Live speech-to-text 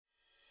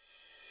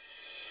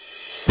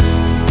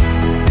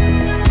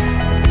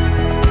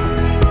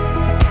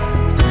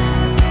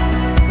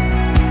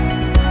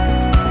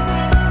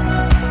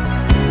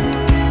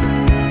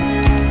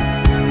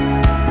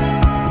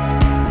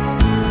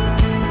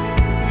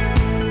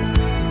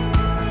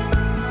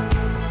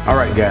All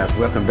right, guys,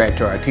 welcome back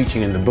to our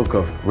teaching in the book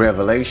of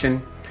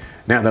Revelation.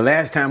 Now, the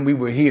last time we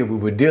were here, we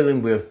were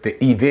dealing with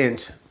the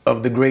events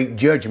of the great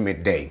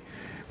judgment day.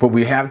 What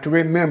we have to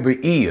remember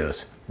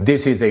is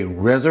this is a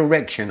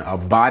resurrection, a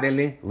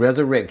bodily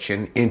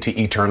resurrection into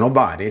eternal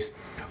bodies,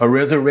 a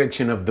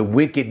resurrection of the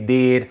wicked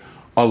dead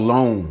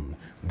alone.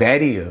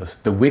 That is,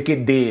 the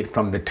wicked dead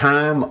from the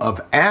time of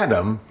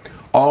Adam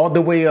all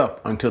the way up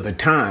until the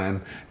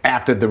time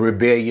after the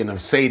rebellion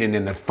of Satan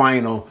in the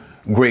final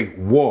great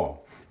war.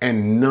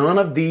 And none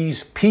of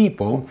these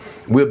people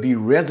will be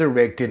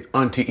resurrected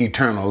unto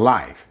eternal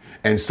life.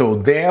 And so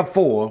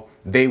therefore,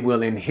 they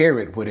will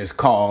inherit what is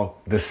called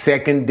the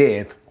second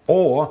death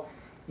or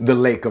the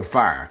lake of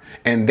fire.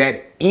 And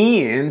that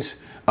ends,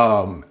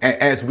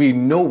 as we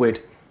know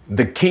it,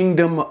 the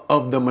kingdom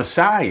of the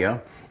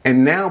Messiah.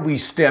 And now we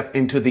step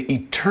into the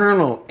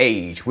eternal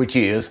age, which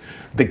is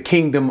the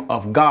kingdom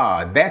of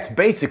God. That's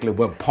basically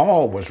what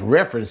Paul was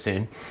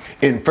referencing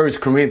in 1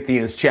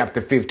 Corinthians chapter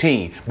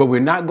 15. But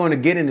we're not going to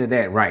get into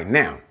that right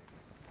now.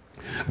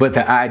 But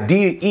the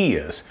idea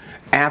is,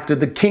 after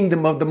the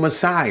kingdom of the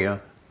Messiah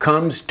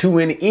comes to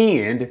an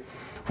end,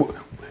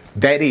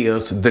 that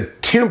is the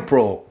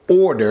temporal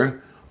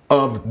order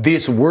of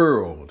this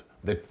world,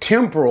 the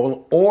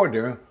temporal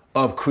order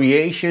of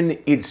creation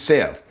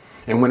itself.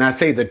 And when I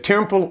say the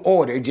temporal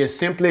order, it just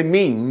simply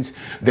means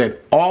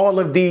that all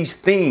of these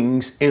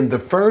things in the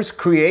first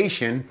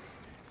creation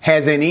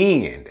has an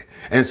end.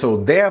 And so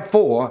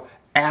therefore,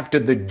 after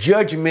the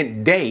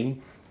judgment day,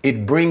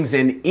 it brings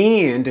an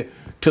end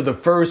to the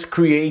first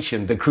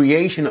creation, the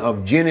creation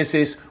of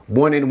Genesis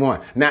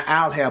 1:1. Now,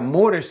 I'll have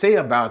more to say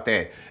about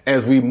that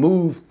as we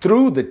move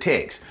through the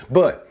text.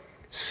 But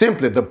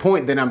simply the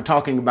point that I'm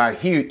talking about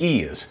here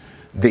is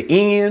the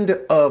end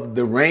of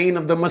the reign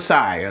of the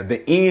Messiah,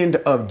 the end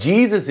of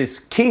Jesus's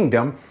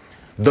kingdom,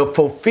 the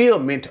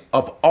fulfillment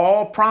of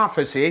all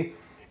prophecy.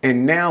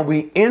 And now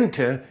we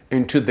enter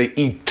into the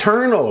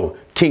eternal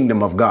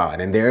kingdom of God.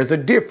 And there's a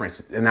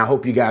difference. And I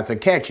hope you guys are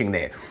catching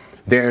that.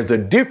 There's a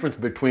difference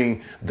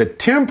between the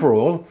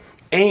temporal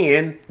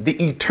and the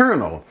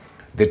eternal.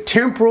 The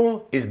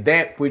temporal is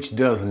that which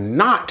does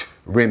not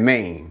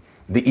remain.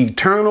 The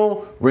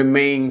eternal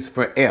remains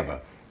forever.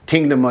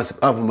 Kingdom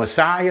of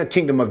Messiah,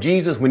 kingdom of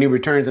Jesus, when he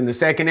returns in the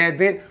second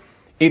advent,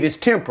 it is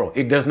temporal.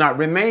 It does not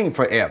remain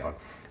forever.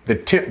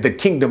 The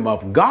kingdom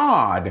of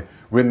God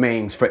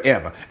remains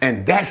forever.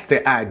 And that's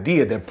the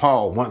idea that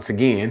Paul, once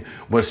again,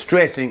 was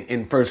stressing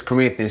in 1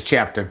 Corinthians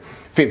chapter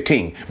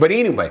 15. But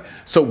anyway,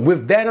 so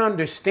with that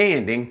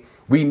understanding,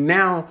 we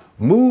now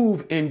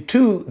move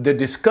into the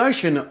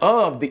discussion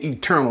of the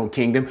eternal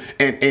kingdom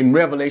and in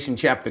Revelation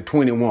chapter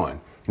 21.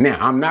 Now,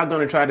 I'm not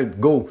going to try to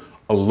go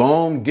a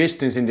long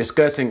distance in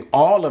discussing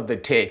all of the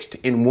text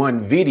in one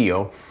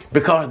video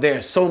because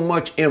there's so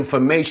much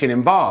information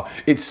involved.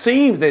 It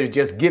seems that it's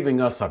just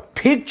giving us a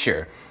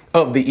picture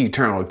of the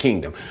eternal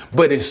kingdom,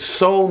 but it's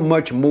so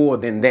much more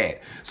than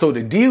that. So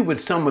to deal with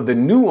some of the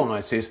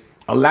nuances,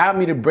 allow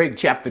me to break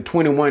chapter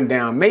 21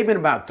 down, maybe in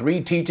about 3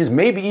 teachings,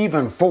 maybe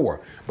even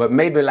 4, but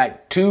maybe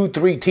like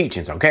 2-3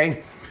 teachings,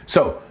 okay?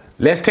 So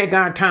let's take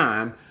our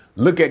time,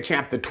 look at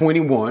chapter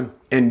 21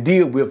 and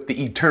deal with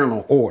the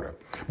eternal order.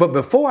 But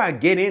before I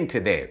get into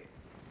that,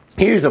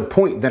 here's a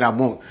point that I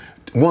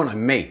want to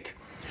make.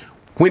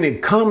 When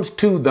it comes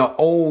to the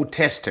Old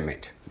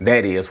Testament,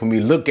 that is, when we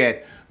look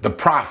at the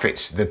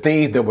prophets, the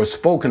things that were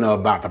spoken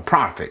of about the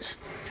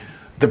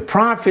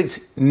prophets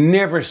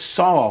never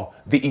saw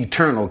the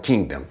eternal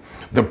kingdom.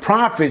 The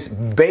prophets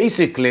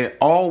basically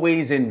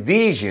always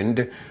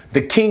envisioned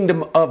the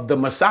kingdom of the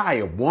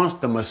Messiah. Once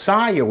the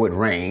Messiah would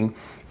reign,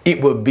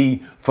 it would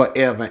be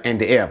forever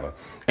and ever.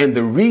 And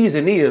the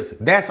reason is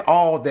that's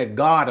all that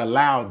God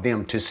allowed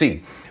them to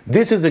see.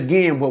 This is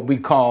again what we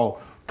call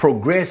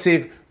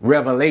progressive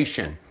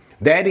revelation.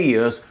 That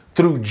is,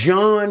 through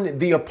John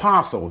the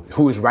Apostle,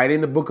 who is writing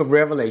the book of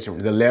Revelation,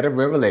 the letter of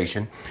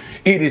Revelation,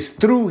 it is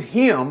through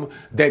him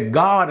that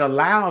God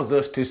allows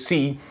us to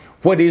see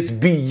what is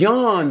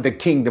beyond the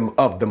kingdom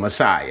of the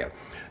Messiah.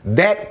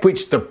 That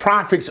which the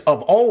prophets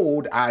of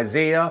old,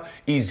 Isaiah,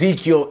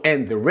 Ezekiel,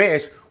 and the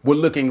rest, were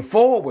looking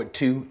forward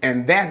to,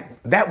 and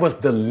that was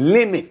the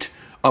limit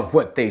of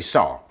what they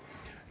saw.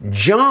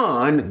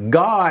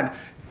 God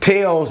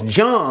tells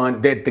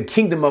John that the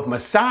kingdom of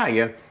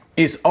Messiah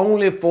is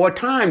only for a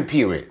time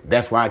period.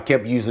 That's why I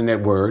kept using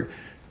that word,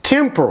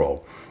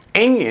 temporal.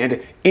 And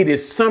it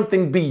is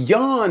something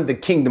beyond the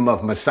kingdom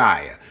of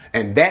Messiah,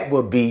 and that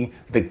will be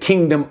the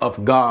kingdom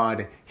of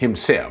God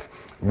himself.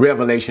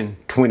 Revelation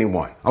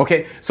 21.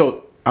 Okay,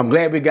 so I'm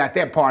glad we got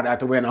that part out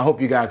the way, and I hope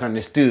you guys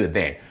understood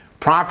that.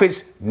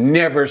 Prophets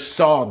never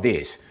saw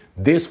this.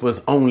 This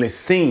was only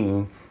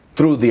seen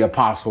through the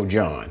Apostle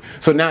John.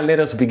 So now let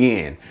us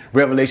begin.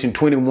 Revelation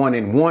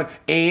 21:1.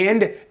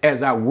 And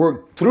as I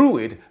work through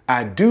it,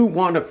 I do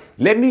want to,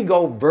 let me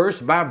go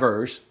verse by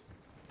verse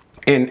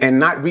and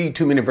not read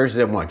too many verses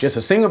at once, just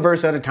a single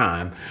verse at a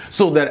time,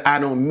 so that I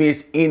don't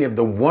miss any of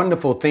the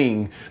wonderful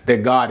thing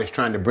that God is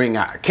trying to bring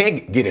out. I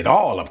can't get it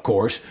all, of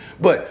course,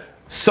 but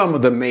some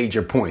of the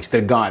major points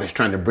that God is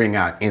trying to bring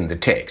out in the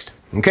text.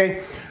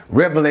 Okay?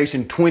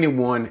 Revelation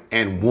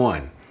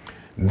 21:1.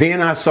 Then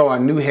I saw a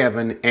new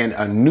heaven and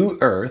a new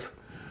earth,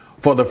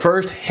 for the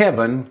first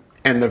heaven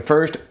and the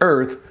first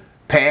earth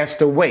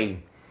passed away,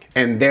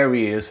 and there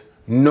is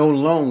no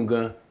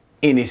longer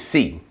any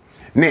sea.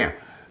 Now,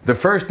 the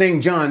first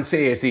thing John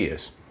says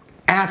is,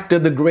 after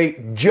the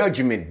great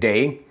judgment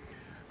day,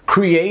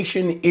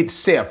 creation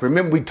itself.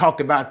 Remember, we talked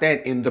about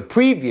that in the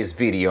previous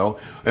video,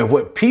 and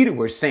what Peter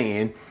was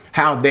saying,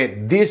 how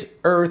that this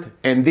earth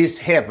and this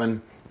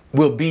heaven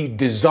will be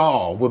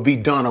dissolved, will be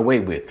done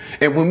away with.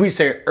 And when we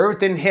say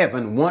earth and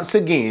heaven, once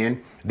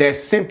again,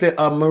 that's simply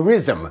a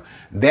merism.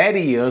 That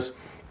is,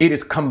 it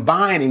is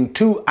combining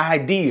two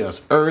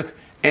ideas, earth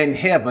and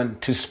heaven,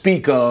 to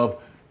speak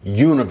of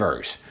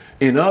universe.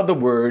 In other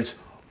words,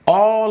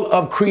 all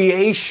of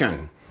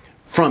creation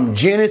from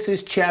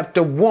Genesis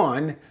chapter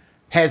 1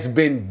 has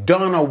been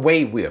done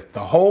away with.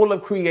 The whole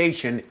of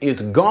creation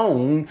is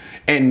gone,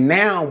 and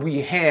now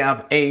we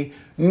have a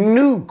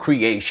new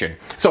creation.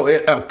 So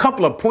a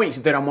couple of points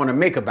that I want to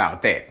make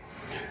about that.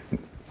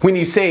 When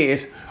he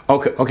says,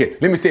 okay,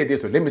 let me say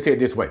it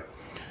this way.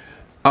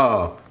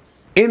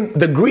 In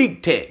the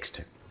Greek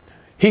text,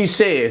 he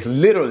says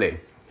literally,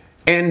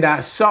 and I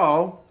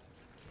saw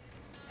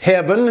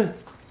heaven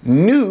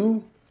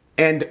new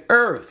and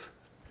earth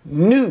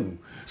new.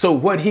 So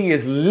what he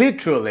is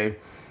literally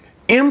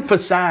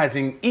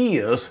emphasizing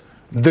is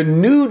the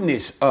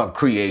newness of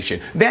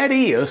creation. That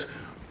is,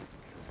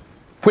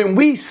 when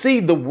we see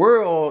the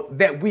world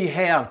that we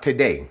have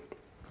today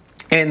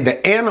and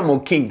the animal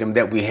kingdom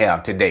that we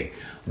have today,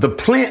 the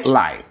plant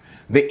life,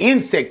 the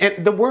insect,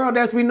 and the world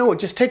as we know it,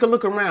 just take a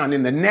look around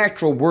in the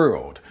natural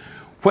world.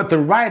 What the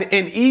writer,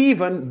 and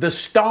even the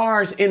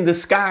stars in the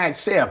sky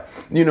itself,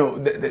 you know,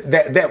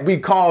 that we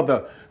call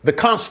the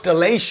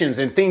constellations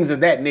and things of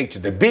that nature,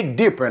 the Big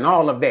Dipper and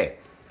all of that.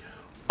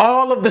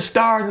 All of the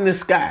stars in the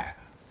sky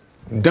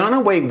done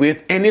away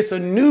with, and it's a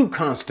new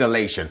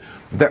constellation.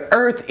 The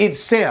earth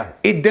itself,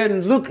 it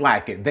doesn't look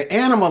like it. The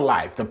animal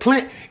life, the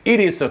plant, it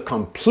is a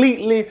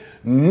completely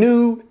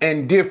new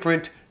and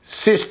different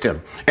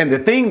system. And the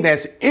thing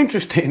that's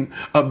interesting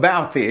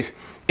about this,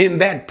 in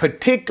that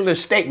particular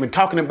statement,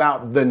 talking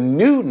about the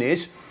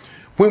newness,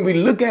 when we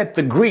look at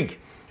the Greek,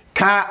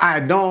 kai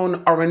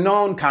idon,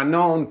 orinon,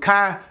 kanon,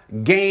 kai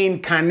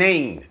gain,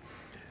 kanein,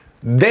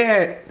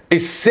 there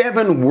is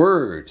 7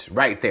 words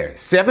right there.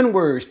 7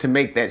 words to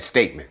make that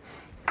statement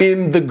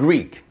in the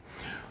Greek.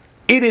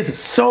 It is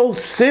so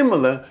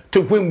similar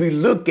to when we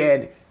look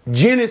at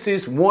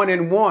Genesis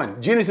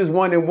 1:1. Genesis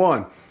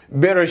 1:1.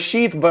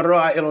 Bereshit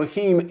bara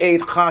Elohim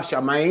et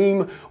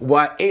shamayim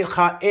wa et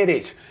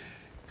ha'eretz.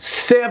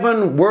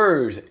 7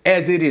 words,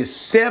 as it is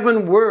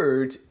 7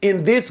 words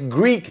in this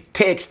Greek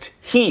text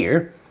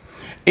here.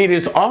 It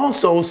is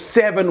also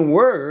 7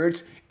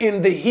 words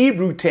in the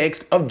Hebrew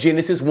text of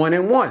Genesis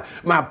 1:1.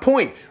 My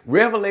point,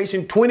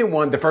 Revelation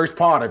 21, the first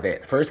part of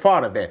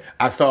that,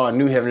 I saw a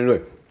new heaven and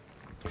earth.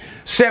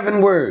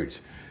 7 words.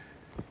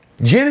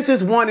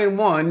 Genesis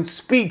 1:1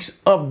 speaks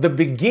of the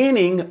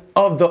beginning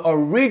of the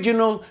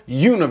original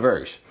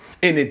universe.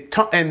 And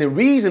the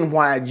reason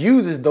why it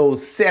uses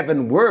those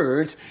 7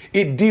 words,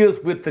 it deals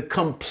with the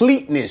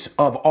completeness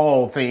of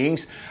all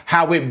things,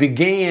 how it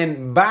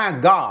began by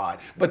God.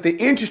 But the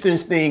interesting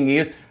thing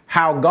is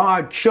how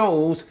God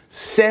chose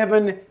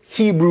 7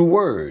 Hebrew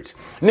words.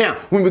 Now,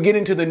 when we get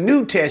into the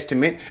New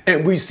Testament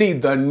and we see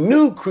the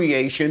new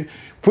creation,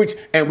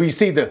 and we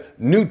see the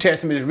New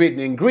Testament is written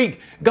in Greek,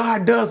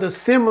 God does a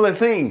similar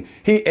thing.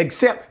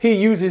 Except he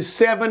uses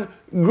 7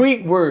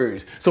 Greek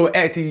words. So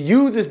as he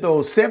uses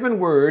those 7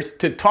 words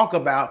to talk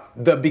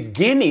about the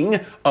beginning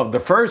of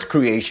the first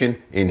creation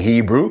in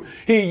Hebrew,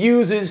 he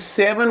uses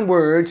 7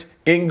 words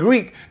in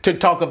Greek to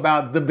talk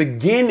about the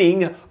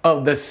beginning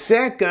of the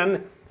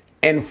second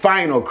and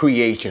final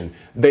creation,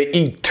 the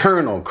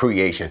eternal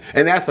creation.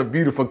 And that's a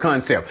beautiful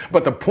concept.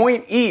 But the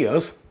point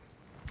is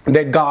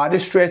that God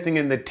is stressing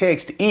in the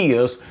text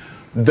is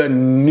the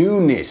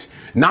newness.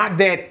 Not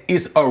that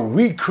it's a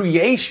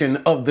recreation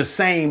of the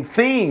same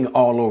thing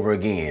all over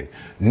again.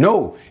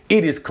 No,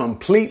 it is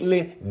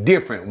completely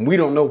different. We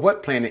don't know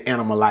what planet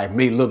animal life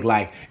may look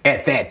like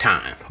at that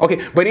time. Okay,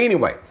 but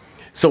anyway,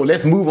 so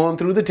let's move on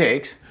through the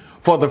text.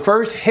 For the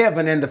first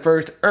heaven and the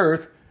first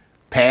earth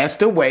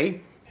passed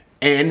away,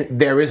 and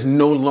there is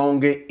no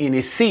longer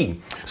any sea.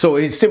 So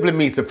it simply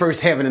means the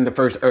first heaven and the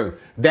first earth.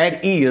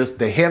 That is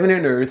the heaven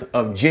and earth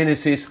of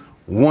Genesis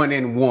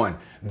 1:1.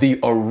 The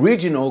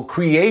original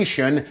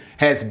creation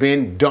has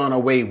been done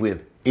away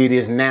with. It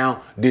is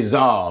now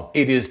dissolved.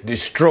 It is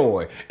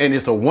destroyed. And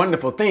it's a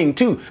wonderful thing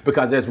too,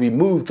 because as we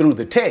move through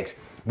the text,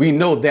 we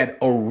know that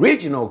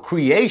original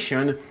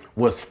creation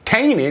was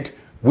tainted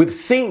with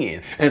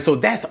sin. And so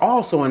that's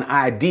also an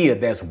idea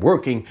that's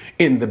working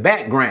in the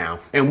background.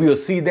 And we'll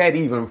see that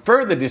even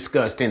further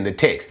discussed in the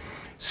text.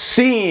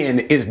 Sin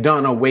is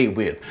done away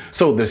with.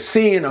 So the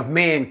sin of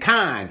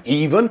mankind,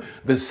 even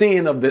the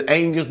sin of the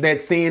angels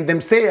that sinned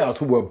themselves,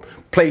 who were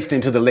placed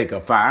into the lake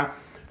of fire,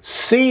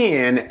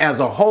 sin as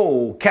a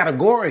whole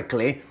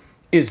categorically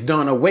is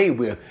done away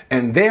with.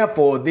 And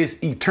therefore, this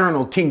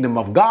eternal kingdom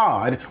of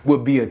God will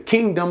be a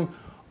kingdom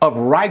of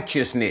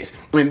righteousness.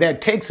 And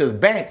that takes us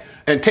back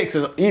and takes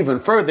us even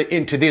further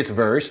into this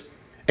verse.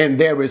 And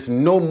there is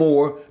no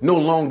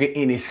longer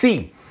any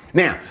sea.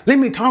 Now, let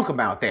me talk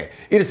about that.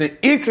 It is an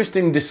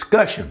interesting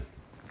discussion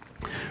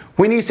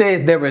when he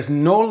says there is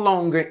no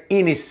longer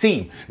any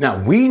sea.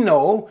 Now, we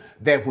know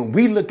that when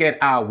we look at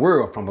our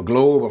world from a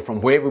globe or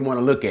from wherever we want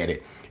to look at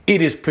it,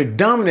 it is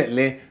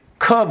predominantly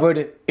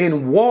covered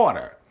in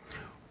water.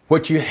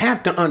 What you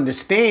have to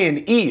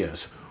understand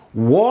is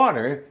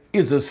water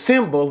is a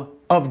symbol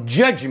of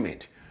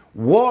judgment.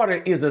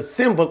 Water is a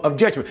symbol of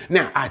judgment.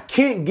 Now, I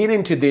can't get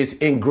into this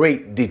in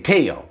great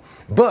detail,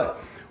 but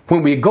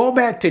when we go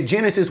back to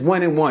Genesis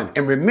 1:1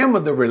 and remember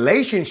the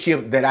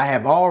relationship that I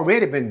have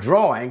already been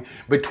drawing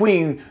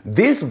between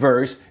this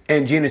verse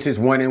and Genesis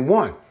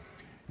 1:1.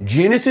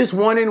 Genesis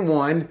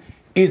 1:1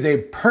 is a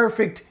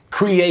perfect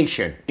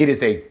creation. It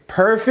is a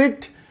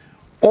perfect,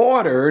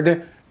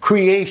 ordered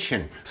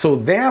creation. So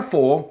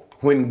therefore,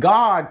 when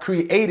God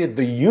created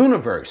the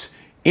universe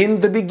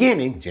in the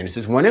beginning,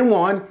 Genesis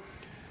 1:1,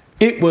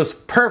 it was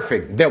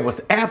perfect. There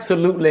was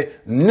absolutely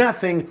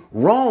nothing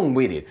wrong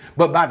with it.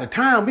 But by the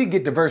time we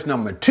get to verse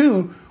number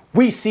 2,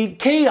 we see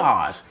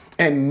chaos.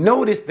 And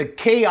notice the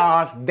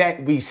chaos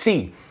that we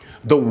see.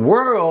 The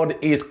world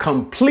is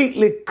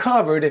completely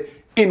covered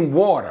in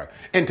water.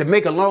 And to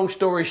make a long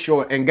story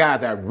short, and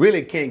guys, I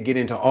really can't get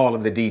into all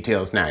of the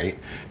details now.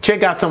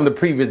 Check out some of the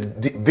previous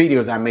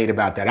videos I made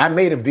about that. I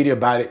made a video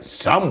about it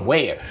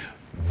somewhere.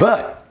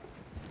 But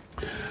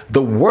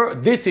the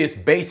world, this is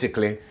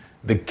basically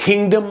the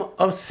kingdom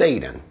of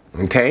Satan,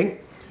 okay?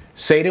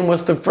 Satan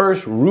was the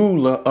first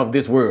ruler of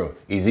this world,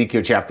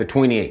 Ezekiel chapter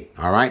 28,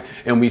 all right?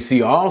 And we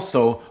see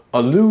also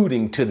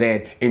alluding to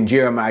that in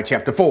Jeremiah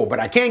chapter 4,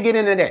 but I can't get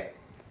into that.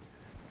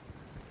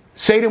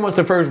 Satan was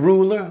the first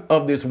ruler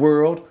of this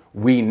world.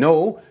 We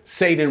know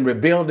Satan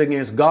rebelled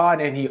against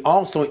God, and he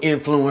also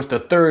influenced a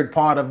third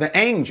part of the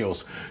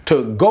angels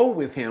to go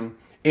with him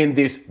in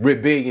this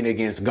rebellion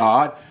against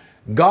God.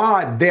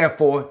 God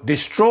therefore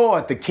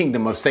destroyed the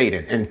kingdom of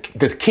Satan, and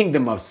this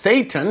kingdom of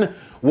Satan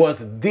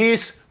was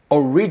this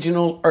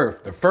original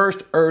earth, the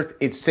first earth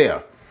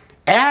itself.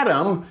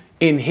 Adam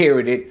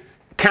inherited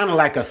kind of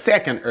like a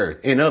second earth.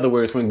 In other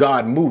words, when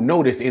God moved,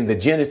 notice in the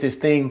Genesis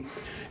thing,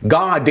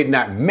 God did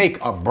not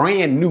make a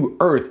brand new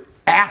earth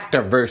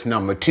after verse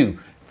number 2.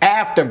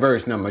 After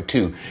verse number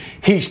 2,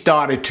 he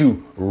started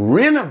to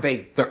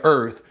renovate the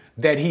earth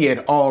that he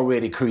had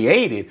already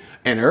created,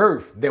 an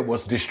earth that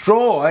was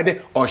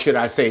destroyed, or should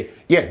I say,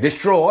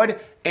 destroyed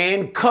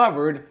and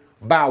covered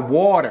by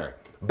water,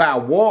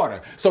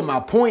 So my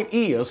point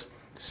is,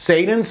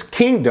 Satan's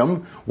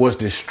kingdom was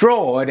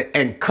destroyed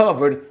and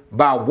covered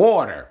by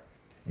water.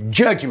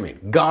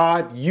 Judgment.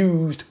 God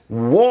used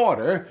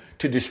water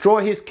to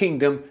destroy his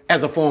kingdom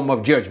as a form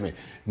of judgment.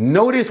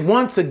 Notice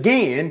once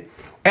again,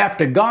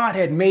 after God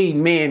had made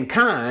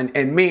mankind,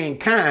 and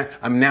mankind,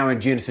 I'm now in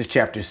Genesis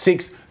chapter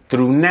 6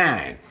 through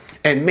 9.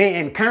 And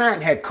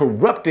mankind had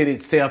corrupted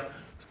itself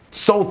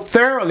so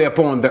thoroughly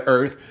upon the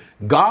earth,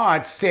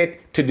 God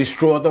set to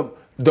destroy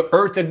the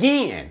earth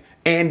again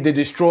and to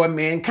destroy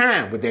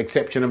mankind, with the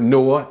exception of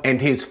Noah and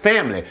his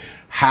family.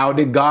 How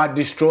did God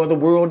destroy the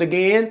world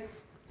again?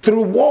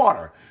 Through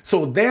water.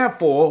 So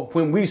therefore,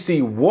 when we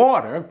see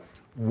water,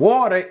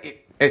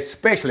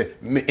 especially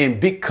in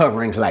big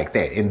coverings like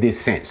that, in this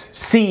sense,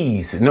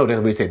 seas, notice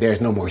we said there's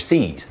no more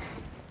seas.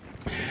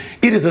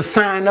 It is a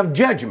sign of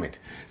judgment.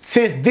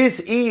 Since this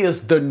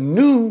is the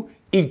new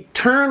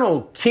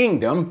eternal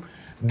kingdom,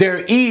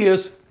 there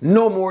is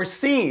no more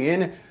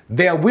sin,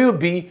 there will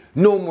be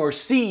no more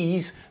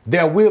seas,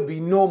 there will be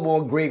no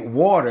more great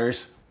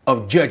waters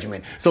of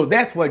judgment. So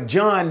that's what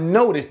John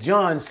noticed.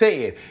 John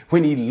said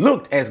when he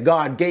looked, as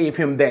God gave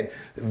him that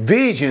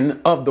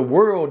vision of the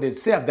world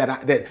itself,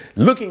 that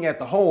looking at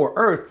the whole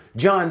earth,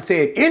 John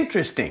said,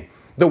 interesting.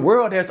 The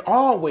world has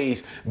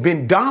always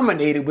been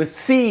dominated with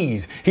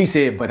seas. He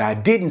said, but I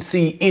didn't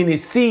see any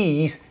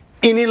seas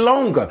any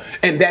longer.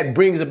 And that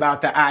brings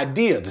about the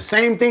idea, the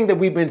same thing that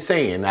we've been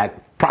saying, I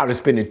probably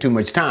spending too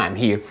much time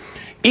here,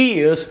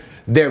 is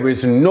there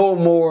is no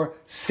more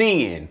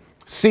sin.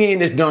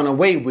 Sin is done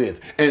away with.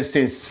 And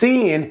since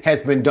sin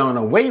has been done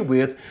away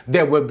with,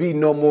 there will be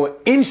no more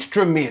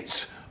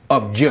instruments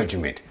of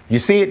judgment. You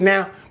see it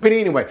now? But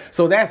anyway,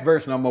 so that's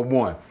verse number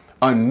 1.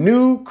 A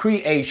new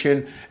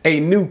creation, a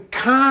new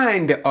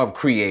kind of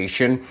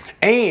creation,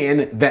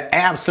 and the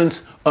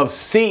absence of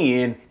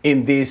sin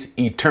in this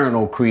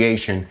eternal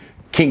creation,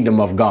 kingdom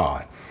of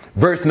God.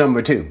 Verse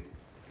number 2.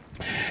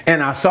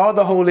 And I saw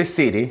the holy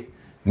city,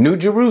 New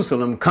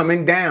Jerusalem,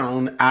 coming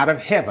down out of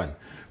heaven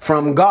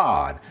from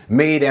God,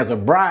 made as a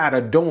bride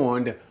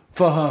adorned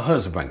for her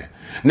husband.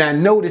 Now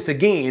notice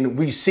again,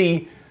 we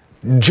see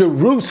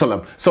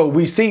Jerusalem. So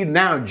we see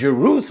now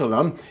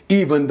Jerusalem,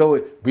 even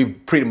though we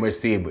pretty much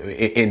see it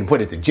in,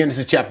 what is it,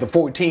 Genesis chapter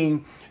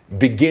 14,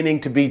 beginning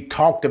to be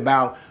talked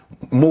about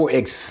more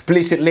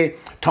explicitly,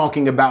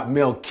 talking about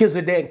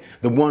Melchizedek,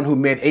 the one who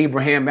met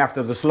Abraham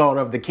after the slaughter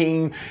of the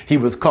king. He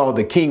was called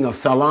the King of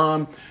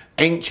Salem,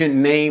 ancient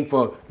name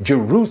for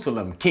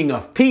Jerusalem, King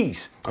of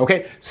Peace.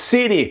 Okay,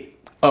 city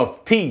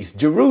of peace,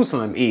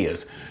 Jerusalem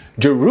is.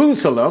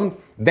 Jerusalem,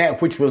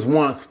 that which was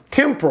once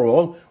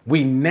temporal,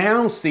 we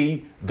now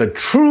see the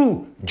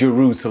true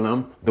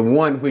Jerusalem, the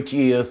one which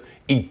is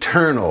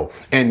eternal.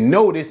 And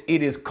notice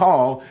it is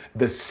called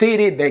the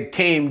city that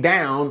came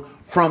down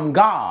from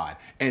God.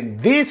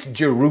 And this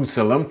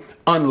Jerusalem,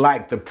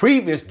 unlike the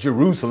previous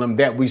Jerusalem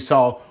that we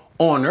saw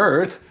on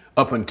earth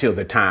up until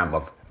the time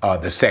of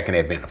the second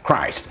advent of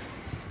Christ,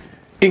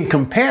 in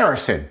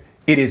comparison,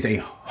 it is a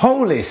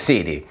holy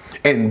city.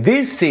 And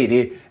this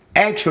city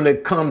actually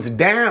comes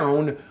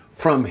down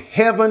from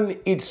heaven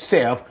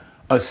itself,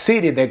 a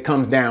city that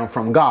comes down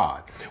from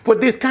God.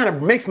 What this kind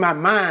of makes my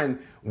mind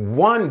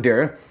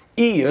wonder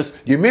is,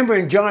 you remember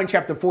in John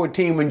chapter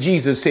 14 when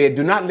Jesus said,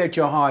 do not let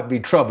your heart be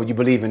troubled. You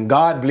believe in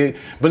God,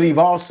 believe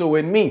also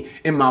in me.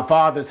 In my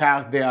Father's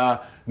house there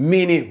are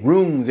many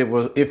rooms. If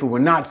it were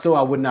not so,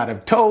 I would not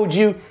have told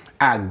you.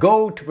 I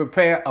go to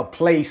prepare a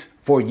place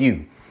for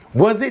you.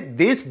 Was it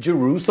this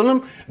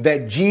Jerusalem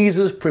that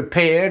Jesus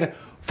prepared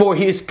for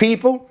his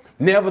people?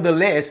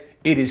 Nevertheless,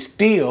 it is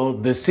still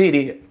the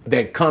city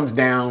that comes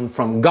down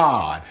from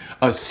God,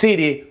 a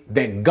city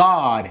that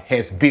God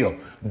has built,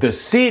 the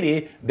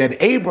city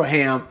that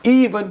Abraham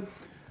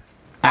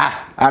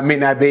I may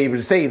not be able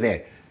to say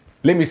that.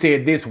 Let me say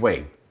it this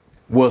way,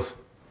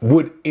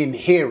 would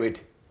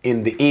inherit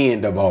in the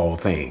end of all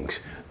things,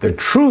 the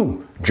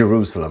true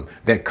Jerusalem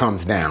that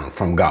comes down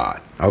from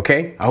God.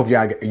 Okay, I hope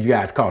you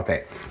guys caught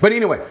that. But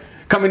anyway,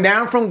 coming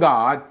down from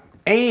God,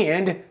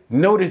 and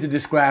notice it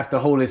describes the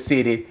holy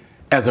city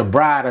as a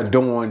bride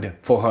adorned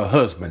for her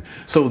husband.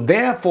 So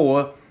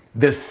therefore,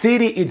 the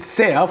city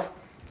itself,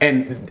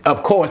 and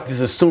of course this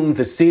assumes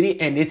the city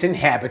and its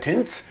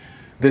inhabitants,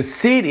 the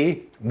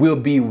city will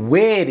be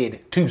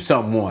wedded to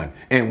someone.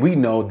 And we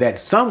know that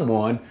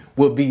someone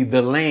will be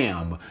the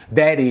Lamb,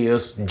 that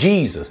is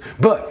Jesus.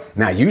 But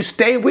now you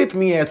stay with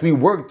me as we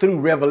work through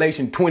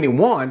Revelation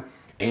 21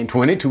 and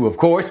 22, of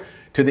course,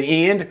 to the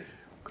end.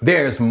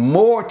 There's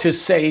more to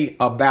say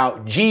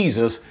about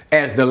Jesus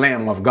as the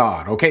Lamb of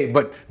God, okay?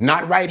 But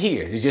not right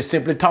here. It's just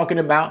simply talking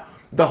about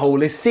the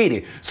holy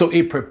city. So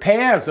it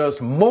prepares us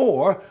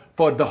more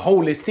for the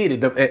holy city.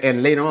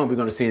 And later on, we're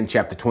going to see in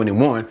chapter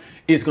 21,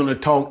 it's going to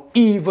talk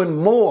even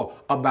more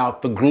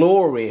about the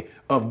glory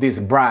of this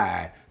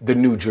bride, the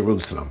New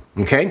Jerusalem,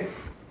 okay?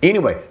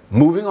 Anyway,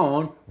 moving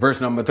on,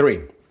 verse number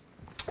 3.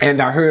 And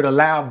I heard a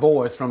loud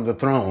voice from the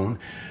throne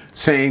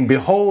saying,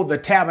 behold, the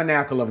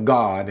tabernacle of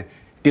God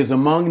is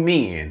among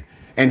men,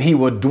 and he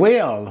will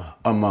dwell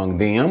among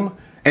them,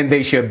 and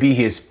they shall be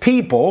his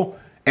people,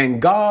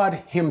 and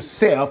God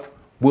himself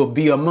will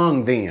be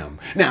among them.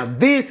 Now,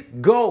 this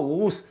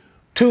goes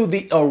to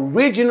the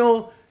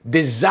original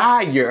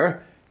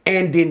desire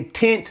and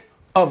intent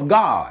of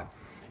God.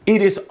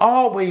 It has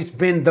always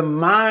been the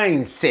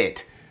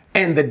mindset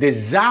and the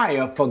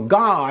desire for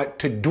God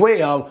to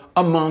dwell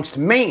amongst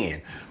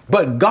man.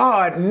 But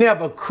God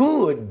never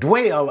could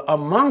dwell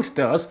amongst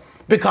us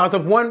because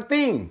of one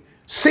thing: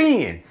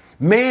 sin.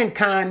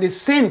 Mankind is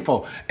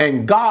sinful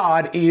and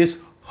God is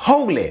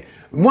holy.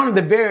 One of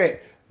the very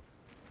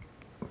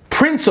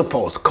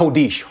principles,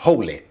 Kodesh,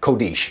 holy,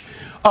 Kodesh,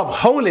 of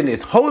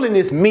holiness.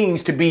 Holiness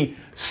means to be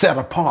set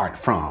apart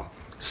from,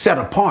 set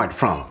apart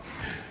from.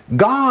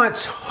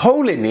 God's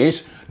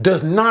holiness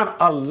does not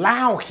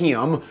allow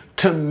him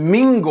to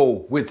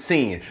mingle with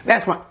sin.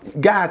 That's why,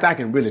 guys, I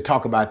can really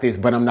talk about this,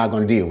 but I'm not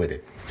going to deal with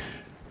it.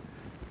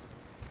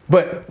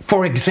 But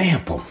for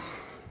example,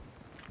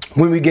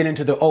 when we get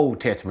into the Old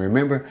Testament,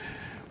 remember,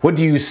 what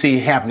do you see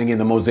happening in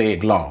the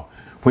Mosaic Law?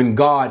 When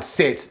God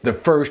sets the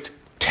first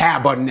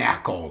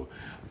tabernacle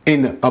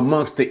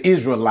amongst the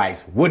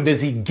Israelites, what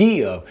does he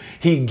give?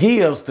 He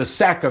gives the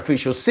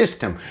sacrificial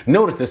system.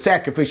 Notice the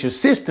sacrificial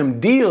system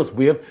deals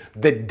with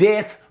the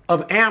death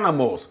of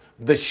animals,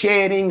 the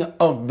shedding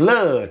of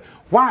blood.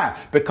 Why?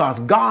 Because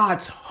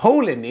God's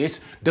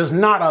holiness does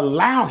not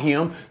allow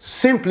him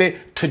simply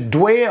to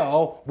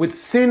dwell with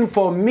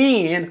sinful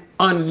men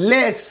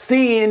unless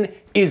sin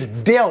is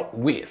dealt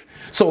with.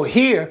 So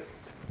here,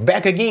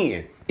 back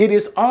again, it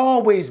has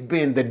always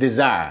been the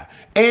desire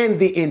and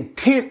the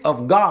intent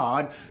of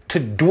God to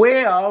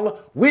dwell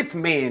with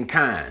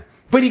mankind.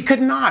 But he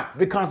could not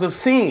because of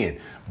sin.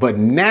 But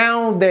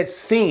now that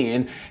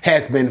sin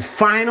has been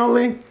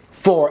finally,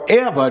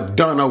 forever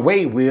done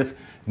away with,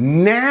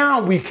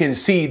 now we can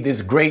see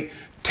this great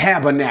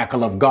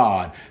tabernacle of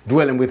God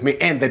dwelling with me.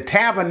 And the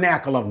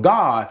tabernacle of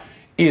God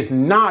is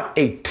not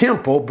a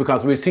temple,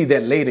 because we'll see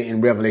that later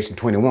in Revelation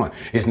 21.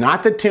 It's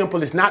not the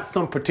temple. It's not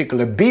some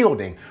particular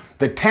building.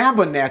 The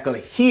tabernacle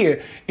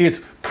here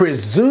is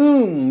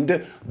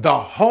presumed the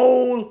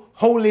whole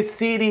holy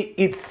city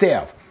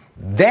itself.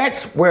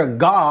 That's where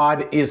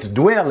God is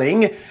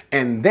dwelling,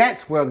 and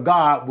that's where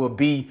God will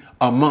be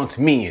amongst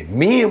men.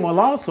 Men will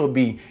also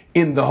be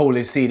in the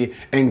holy city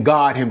and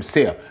God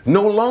himself.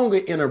 No longer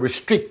in a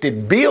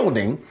restricted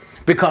building,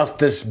 because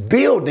this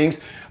buildings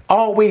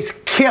always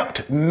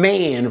kept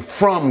man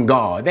from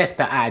God. That's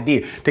the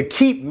idea, to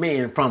keep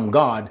man from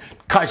God,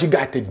 because you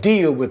got to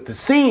deal with the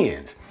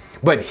sins.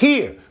 But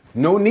here,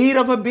 no need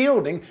of a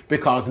building,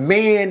 because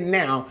man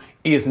now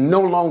is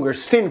no longer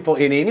sinful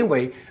in any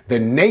way. The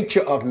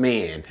nature of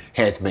man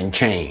has been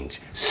changed.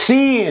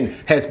 Sin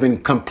has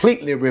been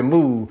completely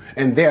removed,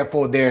 and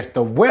therefore there's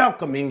the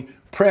welcoming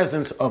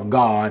presence of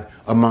God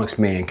amongst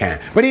mankind.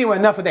 But anyway,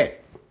 enough of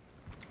that.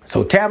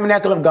 So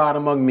tabernacle of God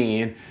among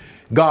men,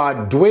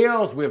 God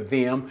dwells with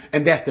them,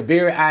 and that's the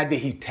very idea.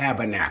 He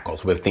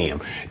tabernacles with them.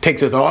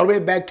 Takes us all the way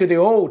back to the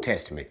Old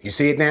Testament. You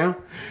see it now?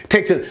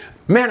 Takes us.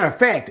 Matter of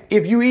fact,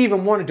 if you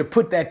even wanted to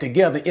put that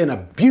together in a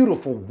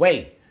beautiful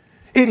way,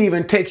 it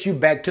even takes you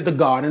back to the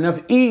Garden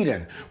of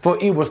Eden. For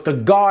it was the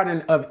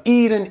Garden of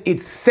Eden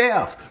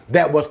itself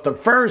that was the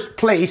first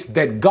place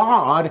that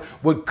God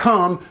would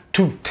come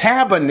to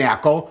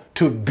tabernacle,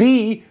 to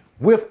be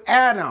with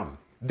Adam.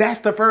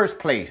 That's the first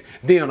place.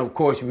 Then, of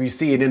course, we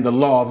see it in the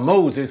law of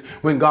Moses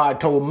when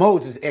God told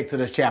Moses,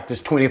 Exodus chapters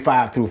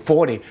 25 through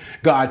 40,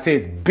 God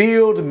says,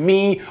 build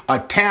me a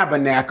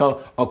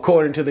tabernacle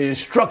according to the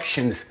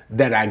instructions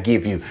that I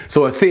give you.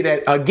 So I say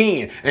that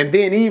again. And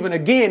then even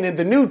again in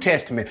the New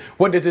Testament,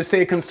 what does it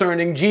say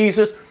concerning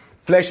Jesus?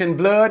 Flesh and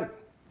blood?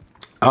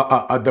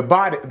 The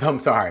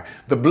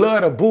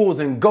blood of bulls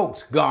and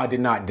goats God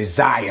did not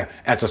desire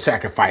as a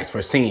sacrifice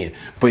for sin,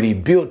 but he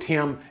built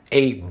him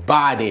a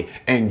body,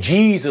 and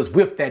Jesus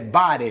with that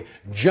body,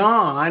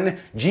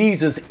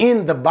 Jesus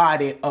in the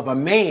body of a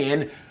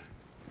man,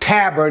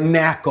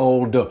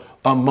 tabernacled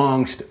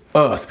amongst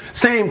us.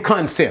 Same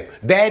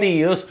concept. That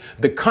is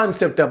the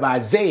concept of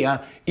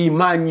Isaiah,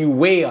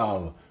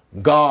 Emmanuel,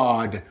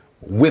 God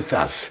with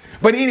us.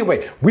 But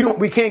anyway,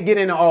 we can't get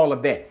into all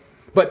of that.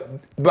 But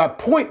my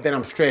point that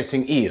I'm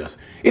stressing is,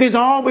 it has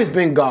always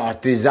been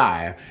God's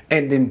desire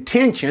and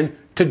intention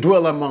to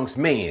dwell amongst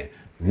man.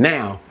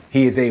 Now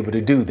he is able to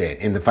do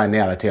that in the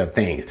finality of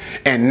things.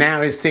 And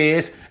now it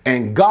says,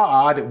 and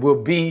they will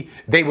be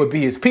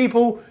his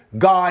people.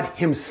 God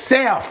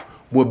himself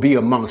will be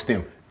amongst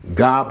them.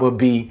 God will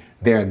be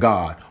their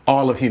God.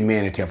 All of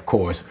humanity, of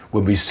course,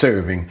 will be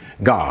serving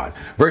God.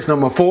 Verse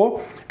number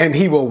 4, and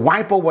he will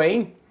wipe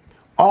away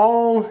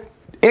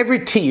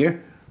every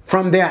tear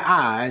from their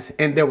eyes,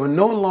 and there will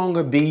no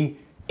longer be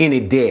any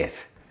death.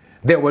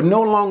 There will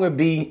no longer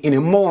be any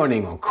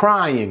mourning or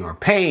crying or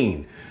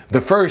pain. The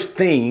first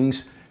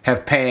things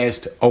have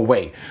passed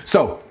away.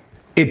 So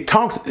it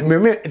talks,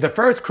 remember, the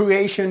first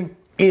creation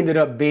ended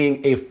up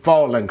being a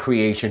fallen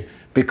creation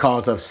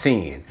because of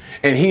sin.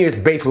 And here's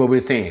basically what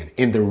we're saying.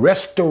 In the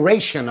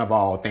restoration of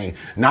all things,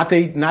 not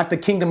the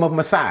kingdom of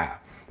Messiah,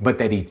 but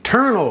that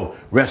eternal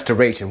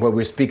restoration, what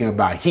we're speaking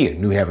about here,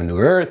 new heaven, new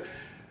earth,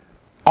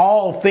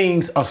 all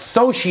things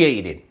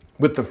associated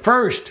with the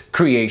first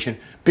creation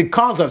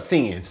because of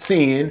sin.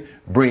 Sin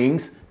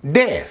brings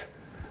death.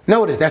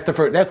 Notice that's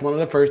one of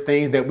the first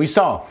things that we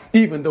saw,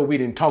 even though we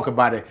didn't talk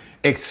about it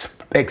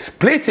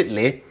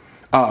explicitly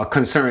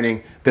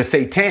concerning the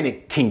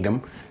satanic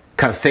kingdom,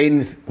 because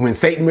when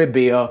Satan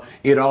rebelled,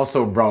 it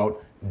also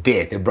brought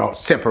death. It brought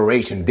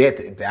separation. Death,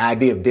 the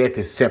idea of death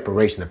is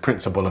separation, the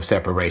principle of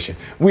separation.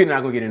 We're not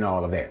going to get into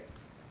all of that.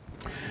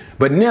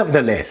 But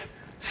nevertheless,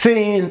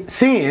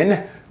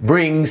 sin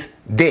brings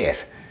death,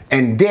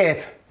 and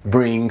death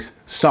brings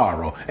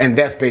sorrow. And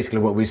that's basically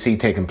what we see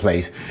taking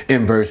place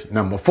in verse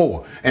number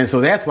 4. And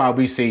so that's why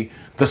we see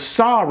the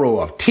sorrow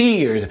of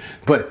tears.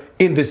 But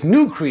in this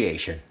new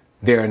creation,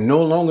 there will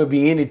no longer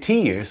be any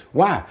tears.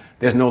 Why?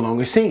 There's no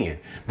longer sin.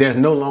 There's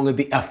no longer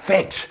the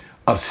effects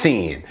of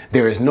sin.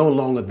 There is no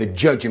longer the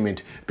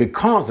judgment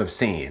because of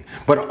sin.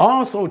 But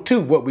also,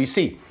 too, what we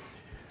see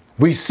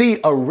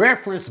a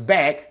reference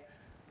back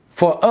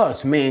for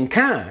us,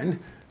 mankind,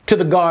 to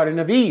the Garden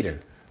of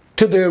Eden,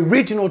 to the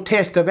original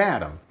test of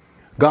Adam.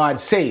 God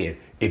said,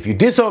 if you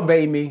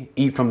disobey me,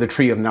 eat from the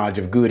tree of knowledge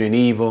of good and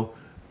evil,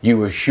 you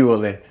will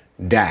surely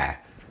die.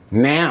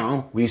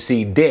 Now we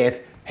see death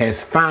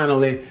has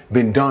finally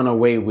been done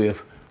away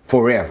with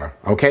forever.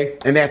 Okay?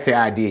 And that's the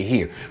idea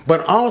here.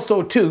 But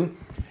also, too,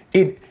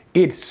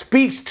 it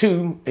speaks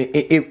to,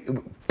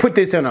 put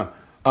this in a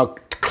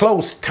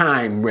close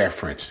time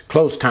reference.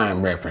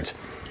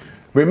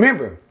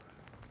 Remember,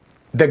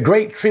 the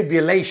Great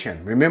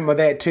Tribulation, remember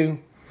that too?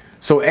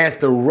 So as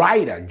the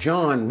writer,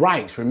 John,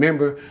 writes,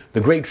 remember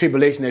the Great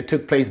Tribulation that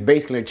took place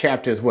basically in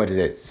chapters,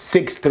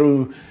 6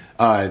 through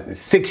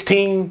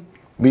 16?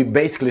 We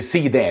basically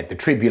see that, the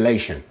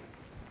tribulation.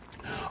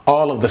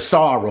 All of the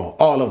sorrow,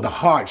 all of the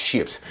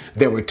hardships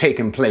that were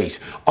taking place,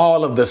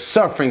 all of the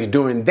sufferings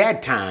during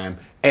that time,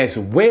 as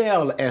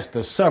well as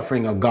the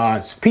suffering of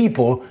God's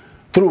people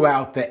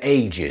throughout the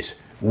ages.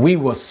 We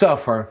will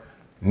suffer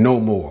no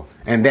more.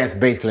 And that's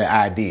basically the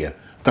idea.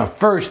 The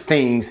first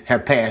things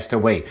have passed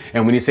away.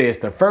 And when he says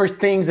the first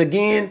things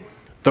again,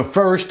 the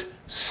first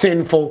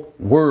sinful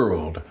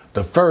world,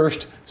 the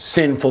first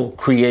sinful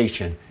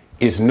creation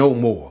is no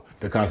more,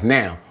 because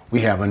now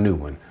we have a new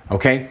one.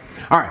 Okay?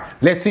 All right,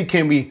 let's see,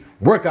 can we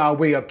work our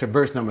way up to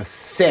verse number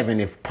 7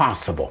 if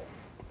possible,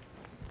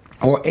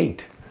 or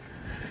 8.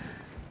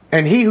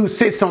 And he who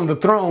sits on the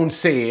throne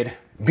said,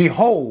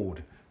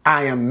 behold,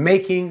 I am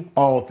making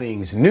all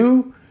things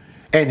new.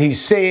 And he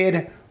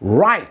said,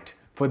 write,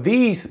 for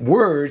these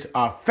words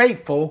are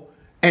faithful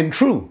and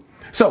true.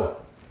 So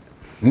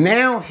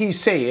now he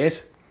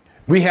says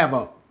we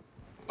have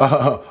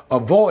a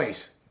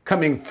voice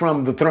coming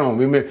from the throne.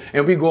 Remember,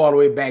 and we go all the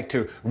way back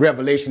to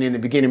Revelation in the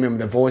beginning.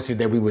 Remember the voices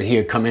that we would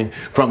hear coming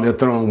from the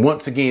throne.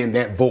 Once again,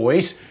 that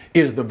voice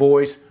is the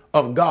voice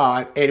of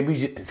God. And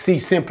we see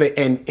simply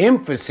an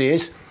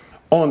emphasis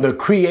on the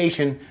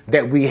creation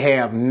that we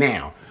have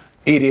now.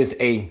 It is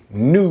a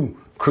new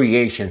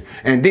creation.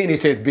 And then he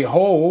says,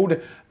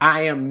 behold,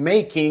 I am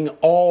making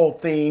all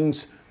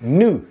things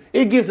new.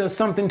 It gives us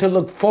something to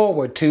look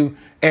forward to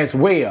as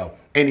well.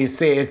 And he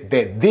says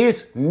that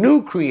this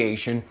new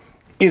creation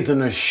is an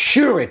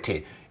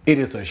assurity. It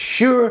is a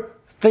sure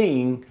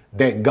thing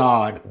that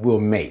God will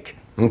make.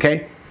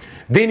 Okay.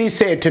 Then he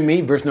said to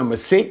me, verse number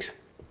 6,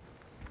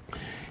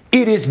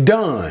 it is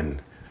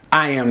done.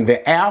 I am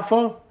the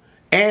Alpha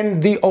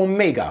and the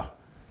Omega,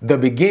 the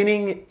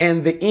beginning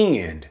and the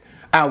end.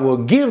 I will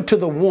give to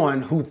the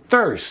one who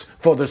thirsts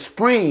for the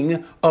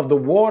spring of the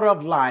water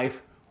of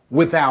life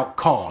without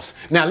cost.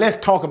 Now let's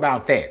talk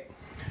about that.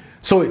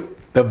 So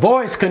the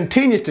voice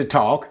continues to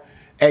talk.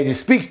 As he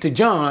speaks to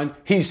John,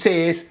 he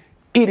says,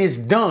 it is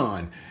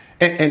done.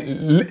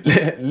 And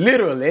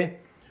literally,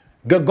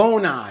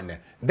 gagonon,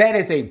 that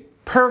is a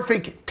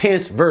perfect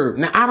tense verb.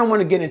 Now, I don't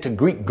want to get into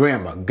Greek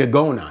grammar,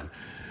 gagonon.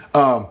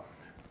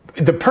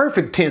 The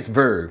perfect tense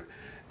verb.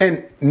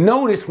 And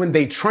notice when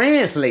they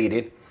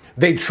translated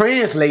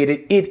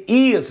it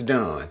is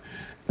done.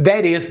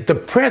 That is the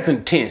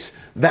present tense.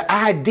 The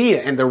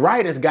idea, and the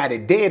writers got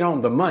it dead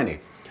on the money.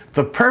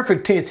 The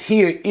perfect tense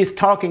here is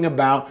talking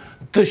about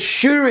the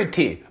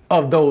surety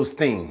of those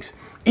things.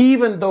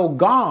 Even though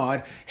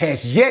God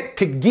has yet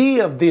to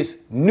give this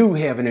new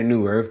heaven and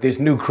new earth, this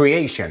new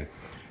creation,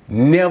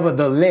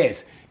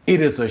 nevertheless,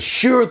 it is a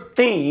sure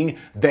thing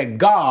that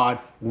God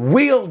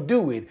will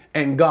do it,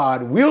 and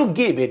God will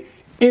give it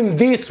in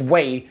this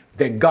way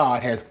that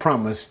God has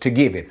promised to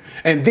give it.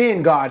 And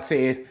then God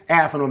says,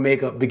 Alpha and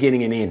Omega,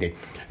 beginning and ending.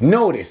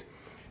 Notice,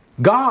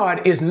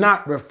 God is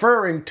not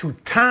referring to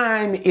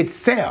time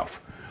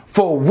itself,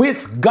 for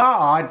with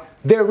God,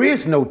 there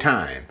is no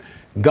time.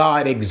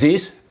 God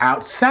exists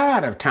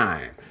outside of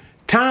time.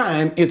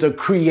 Time is a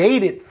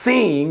created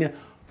thing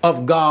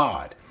of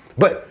God.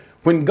 But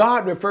when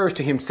God refers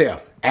to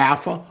himself,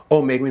 Alpha,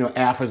 Omega, we know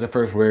Alpha is the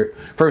first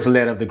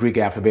letter of the Greek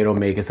alphabet,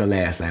 Omega is the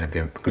last letter of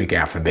the Greek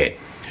alphabet.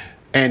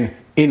 And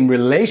in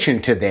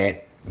relation to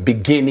that,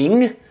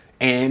 beginning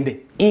and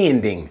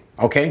ending,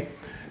 okay?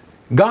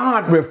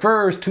 God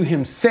refers to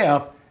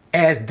himself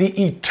as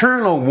the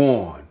eternal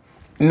one.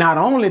 Not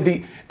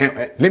only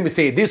let me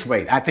say it this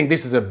way, I think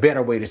this is a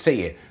better way to say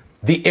it,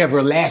 the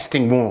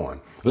everlasting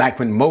one. Like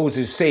when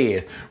Moses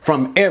says,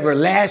 from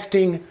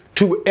everlasting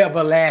to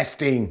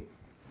everlasting,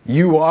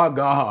 you are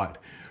God.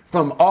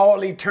 From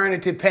all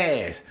eternity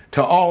past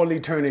to all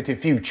eternity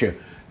future,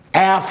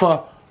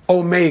 Alpha,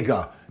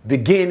 Omega,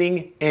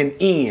 beginning and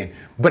end.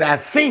 But I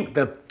think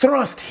the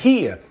thrust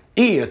here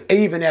is,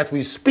 even as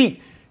we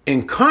speak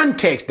in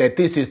context that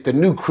this is the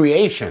new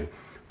creation,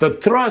 the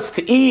thrust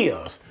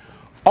is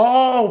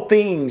all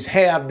things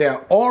have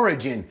their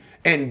origin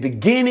and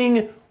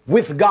beginning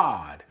with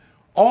God.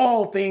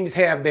 All things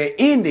have their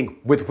ending,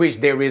 with which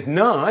there is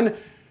none,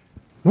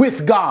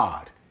 with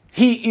God.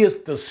 He is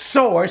the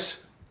source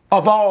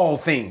of all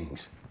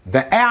things,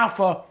 the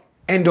Alpha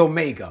and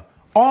Omega.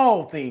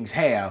 All things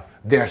have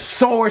their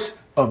source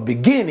of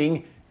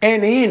beginning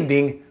and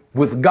ending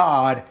with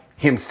God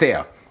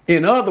himself.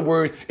 In other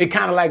words, it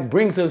kind of like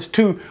brings us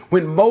to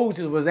when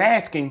Moses was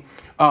asking,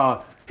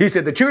 he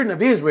said, the children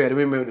of Israel,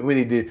 remember when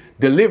he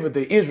delivered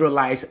the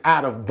Israelites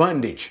out of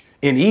bondage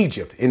in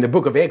Egypt, in the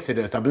book of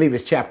Exodus, I believe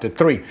it's chapter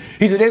 3.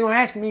 He said, they're going to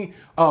ask me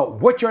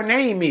what your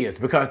name is,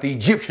 because the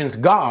Egyptians'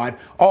 God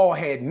all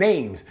had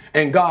names.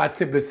 And God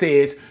simply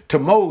says to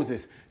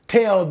Moses,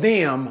 tell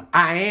them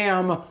I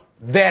am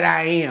that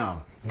I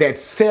am, that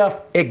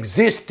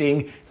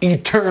self-existing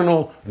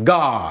eternal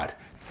God,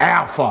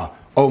 Alpha,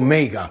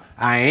 Omega.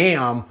 I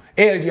am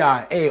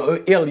Elia.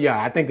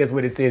 I think that's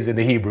what it says in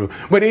the Hebrew.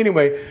 But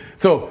anyway,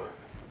 so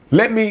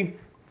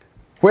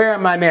where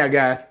am I now,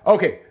 guys?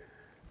 Okay.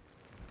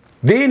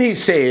 Then he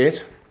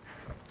says,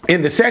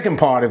 in the second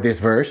part of this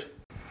verse,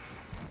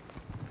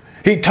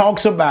 he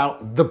talks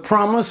about the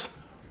promise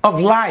of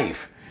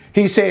life.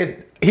 He says,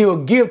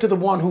 He'll give to the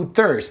one who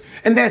thirsts.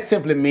 And that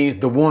simply means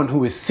the one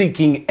who is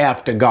seeking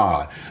after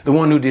God, the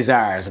one who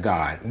desires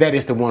God. That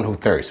is the one who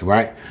thirsts,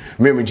 right?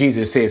 Remember,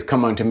 Jesus says,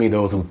 come unto me,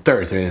 those who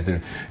thirst, as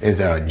in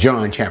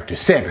John chapter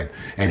 7,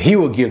 and he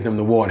will give them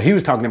the water. He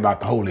was talking about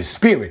the Holy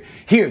Spirit.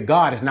 Here,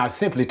 God is not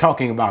simply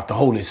talking about the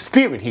Holy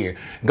Spirit here.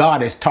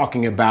 God is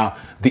talking about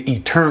the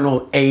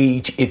eternal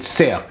age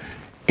itself,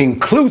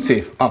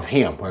 inclusive of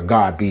him, where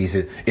God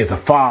is a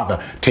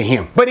father to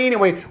him. But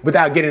anyway,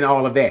 without getting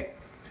all of that,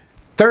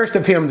 thirst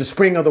of him, the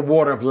spring of the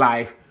water of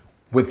life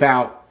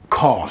without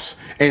cost.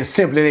 And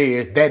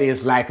simply that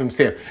is life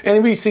himself.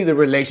 And we see the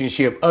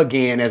relationship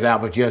again, as I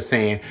was just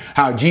saying,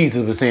 how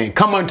Jesus was saying,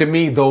 come unto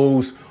me,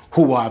 those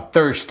who are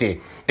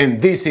thirsty.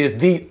 And this is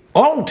the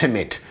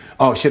ultimate,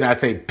 or should I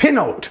say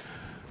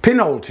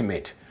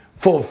penultimate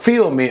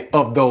fulfillment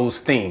of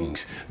those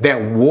things,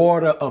 that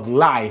water of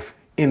life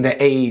in the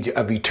age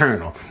of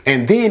eternal.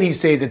 And then he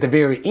says at the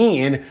very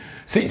end,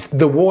 since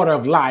the water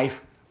of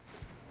life,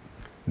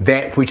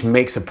 that which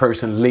makes a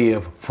person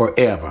live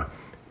forever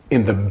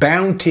in the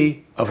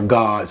bounty of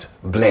God's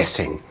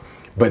blessing.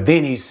 But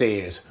then he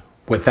says,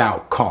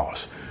 without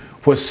cost.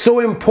 What's so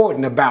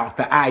important about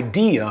the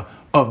idea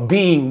of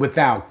being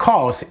without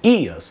cost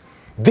is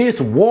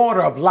this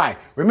water of life.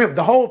 Remember,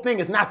 the whole thing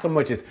is not so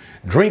much as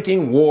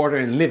drinking water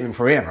and living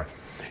forever.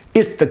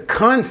 It's the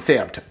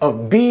concept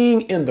of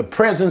being in the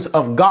presence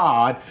of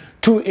God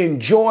to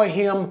enjoy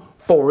him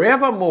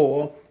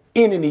forevermore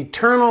in an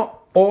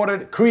eternal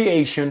ordered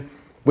creation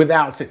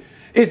without sin.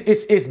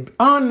 It's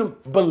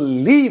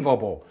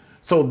unbelievable.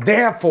 So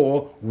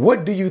therefore,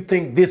 what do you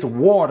think this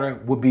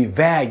water would be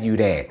valued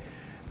at?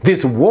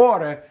 This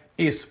water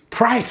is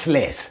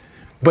priceless.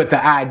 But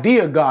the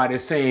idea God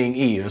is saying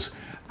is,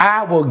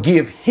 I will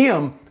give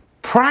him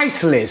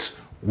priceless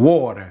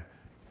water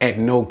at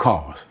no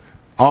cost.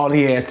 All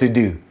he has to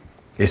do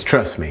is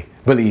trust me,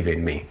 believe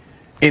in me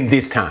in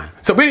this time.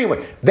 So but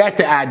anyway, that's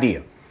the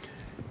idea.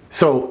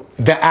 So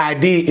the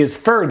idea is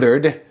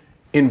furthered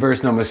in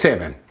verse number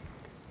 7.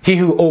 He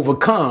who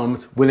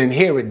overcomes will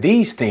inherit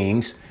these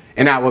things,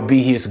 and I will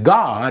be his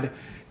God,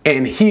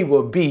 and he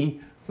will be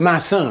my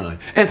son.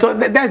 And so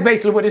that's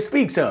basically what it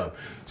speaks of.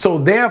 So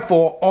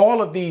therefore,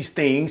 all of these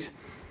things,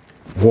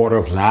 water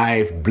of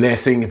life,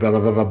 blessings, blah,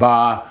 blah, blah, blah,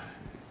 blah,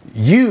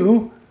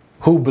 you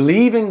who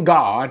believe in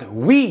God,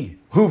 we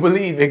who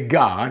believe in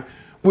God,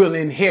 will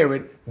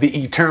inherit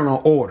the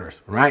eternal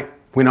orders, right?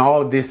 When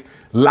all of this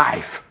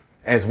life,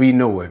 as we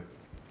know it,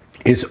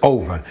 is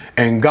over,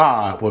 and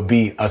God will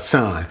be a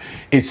son.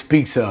 It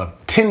speaks of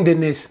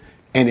tenderness,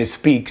 and it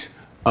speaks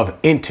of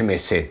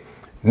intimacy.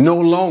 No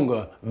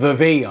longer the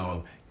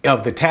veil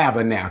of the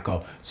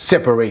tabernacle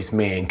separates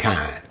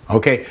mankind.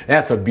 Okay,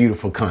 that's a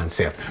beautiful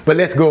concept. But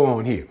let's go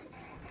on here.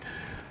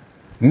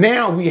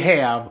 Now we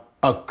have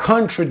a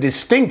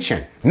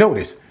contradistinction.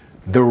 Notice,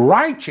 the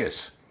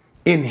righteous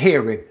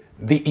inherit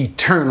the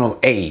eternal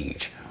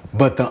age,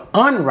 but the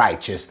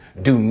unrighteous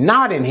do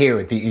not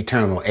inherit the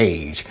eternal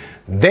age.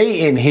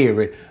 They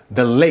inherit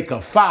the lake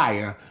of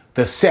fire,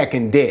 the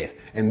second death.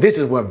 And this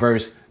is what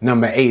verse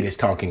number 8 is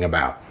talking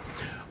about.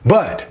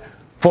 But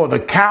for the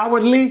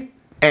cowardly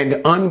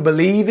and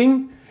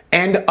unbelieving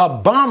and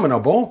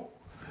abominable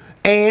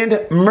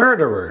and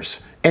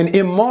murderers and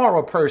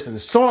immoral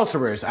persons,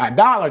 sorcerers,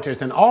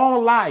 idolaters, and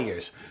all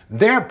liars,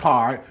 their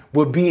part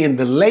will be in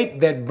the lake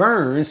that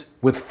burns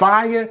with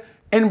fire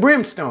and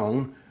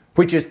brimstone,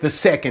 which is the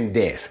second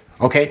death.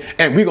 Okay,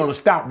 and we're going to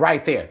stop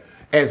right there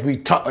as we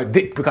talk,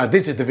 because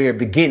this is the very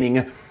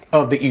beginning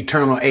of the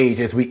eternal age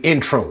as we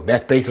intro.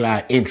 That's basically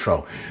our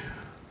intro.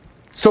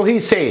 So he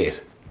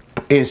says,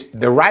 is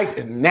the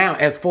right now,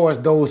 as far as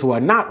those who are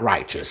not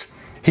righteous,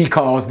 he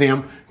calls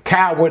them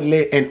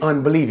cowardly and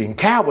unbelieving.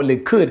 Cowardly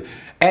could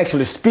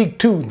actually speak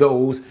to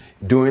those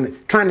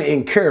trying to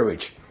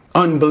encourage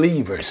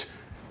unbelievers.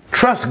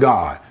 Trust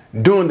God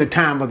during the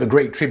time of the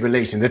great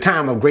tribulation, the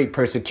time of great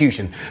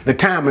persecution, the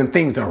time when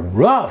things are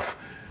rough.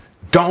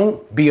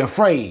 Don't be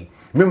afraid.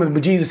 Remember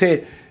what Jesus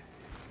said,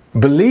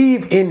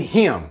 believe in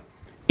him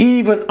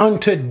even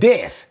unto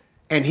death,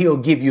 and he'll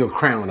give you a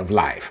crown of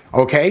life.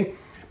 Okay?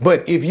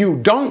 But if you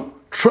don't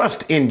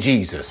trust in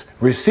Jesus,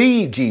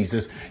 receive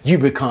Jesus, you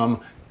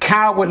become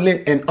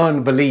cowardly and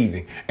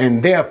unbelieving,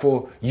 and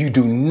therefore you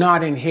do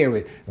not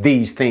inherit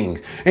these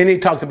things. And he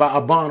talks about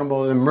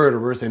abominable and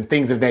murderers and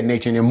things of that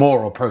nature, and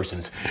immoral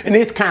persons. And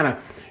this kind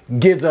of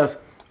gives us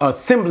a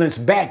semblance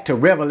back to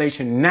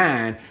Revelation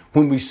 9,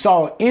 when we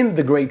saw in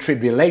the great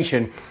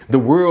tribulation the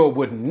world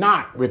would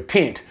not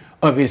repent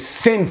of its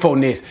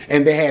sinfulness,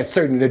 and they had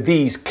certain of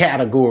these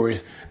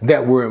categories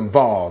that were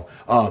involved,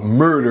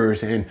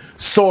 murderers and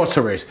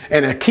sorcerers.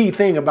 And a key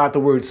thing about the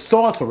word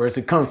sorcerers,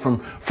 it comes from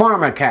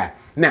pharmakai.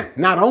 Now,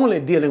 not only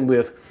dealing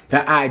with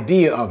the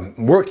idea of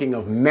working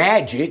of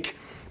magic,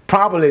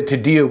 probably to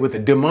deal with the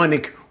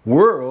demonic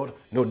world,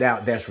 no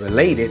doubt that's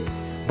related,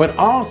 but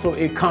also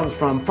it comes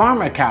from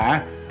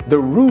pharmakai, the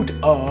root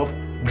of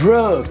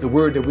drugs, the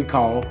word that we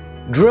call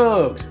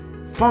drugs,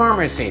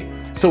 pharmacy.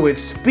 So it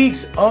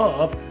speaks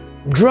of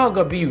drug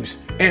abuse,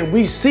 and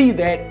we see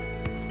that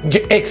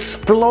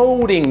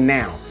exploding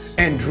now.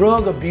 And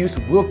drug abuse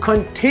will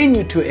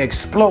continue to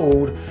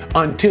explode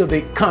until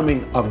the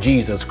coming of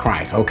Jesus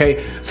Christ,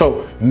 okay?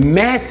 So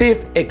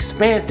massive,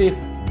 expansive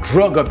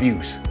drug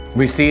abuse.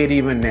 We see it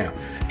even now.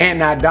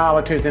 And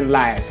idolaters and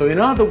liars. So in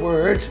other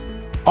words,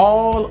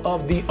 all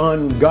of the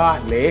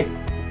ungodly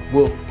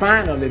will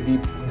finally be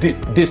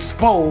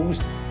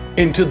disposed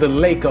into the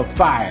lake of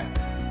fire,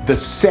 the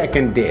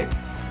second death,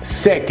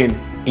 second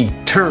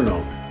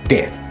eternal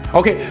death.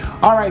 Okay,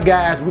 all right,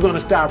 guys, we're going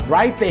to stop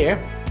right there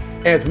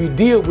as we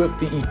deal with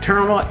the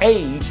eternal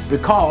age,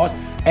 because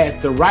as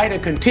the writer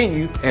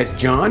continues, as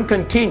John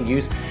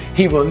continues,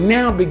 he will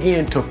now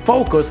begin to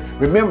focus.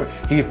 Remember,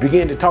 he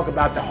began to talk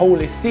about the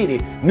holy city,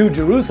 New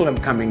Jerusalem,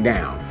 coming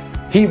down.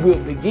 He will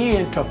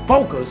begin to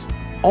focus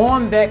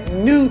on that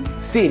new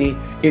city,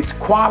 its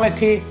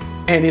quality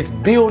and its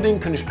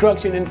building,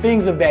 construction, and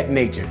things of that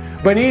nature.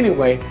 But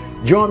anyway,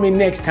 join me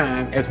next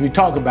time as we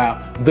talk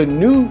about the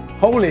new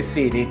holy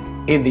city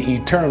in the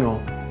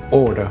eternal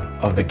order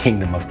of the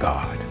kingdom of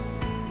God.